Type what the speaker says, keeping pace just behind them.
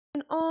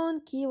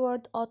on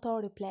keyword auto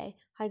replay.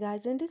 Hi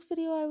guys, in this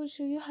video I will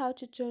show you how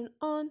to turn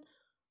on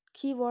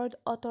keyword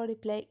auto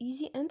replay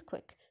easy and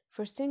quick.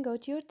 First thing, go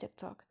to your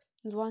TikTok.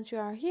 And once you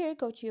are here,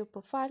 go to your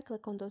profile,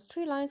 click on those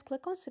three lines,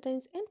 click on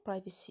settings and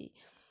privacy.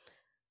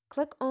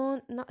 Click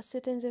on not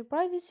settings and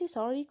privacy,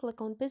 sorry, click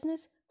on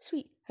business.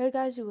 Sweet. Here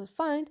guys you will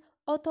find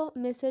auto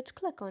message,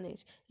 click on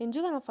it and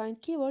you're gonna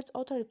find keywords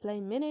auto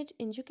replay manage,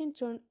 and you can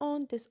turn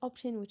on this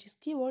option which is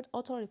keyword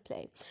auto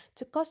replay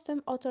to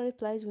custom auto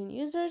replies when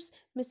users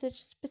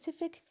message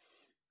specific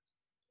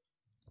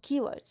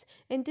keywords.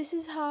 And this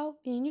is how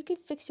you can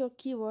fix your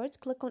keywords.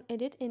 Click on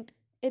edit and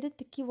edit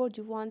the keyword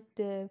you want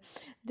the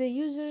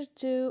user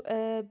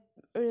to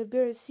be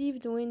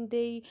received when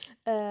they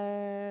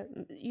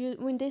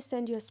when they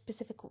send you a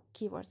specific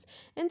keywords.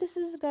 And this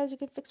is guys, you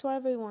can fix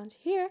whatever you want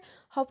here.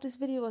 Hope this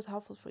video was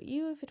helpful for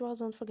you. If it was,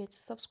 don't forget to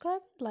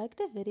subscribe, like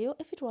the video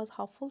if it was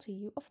helpful to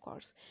you, of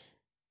course.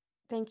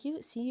 Thank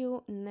you, see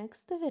you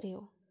next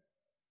video.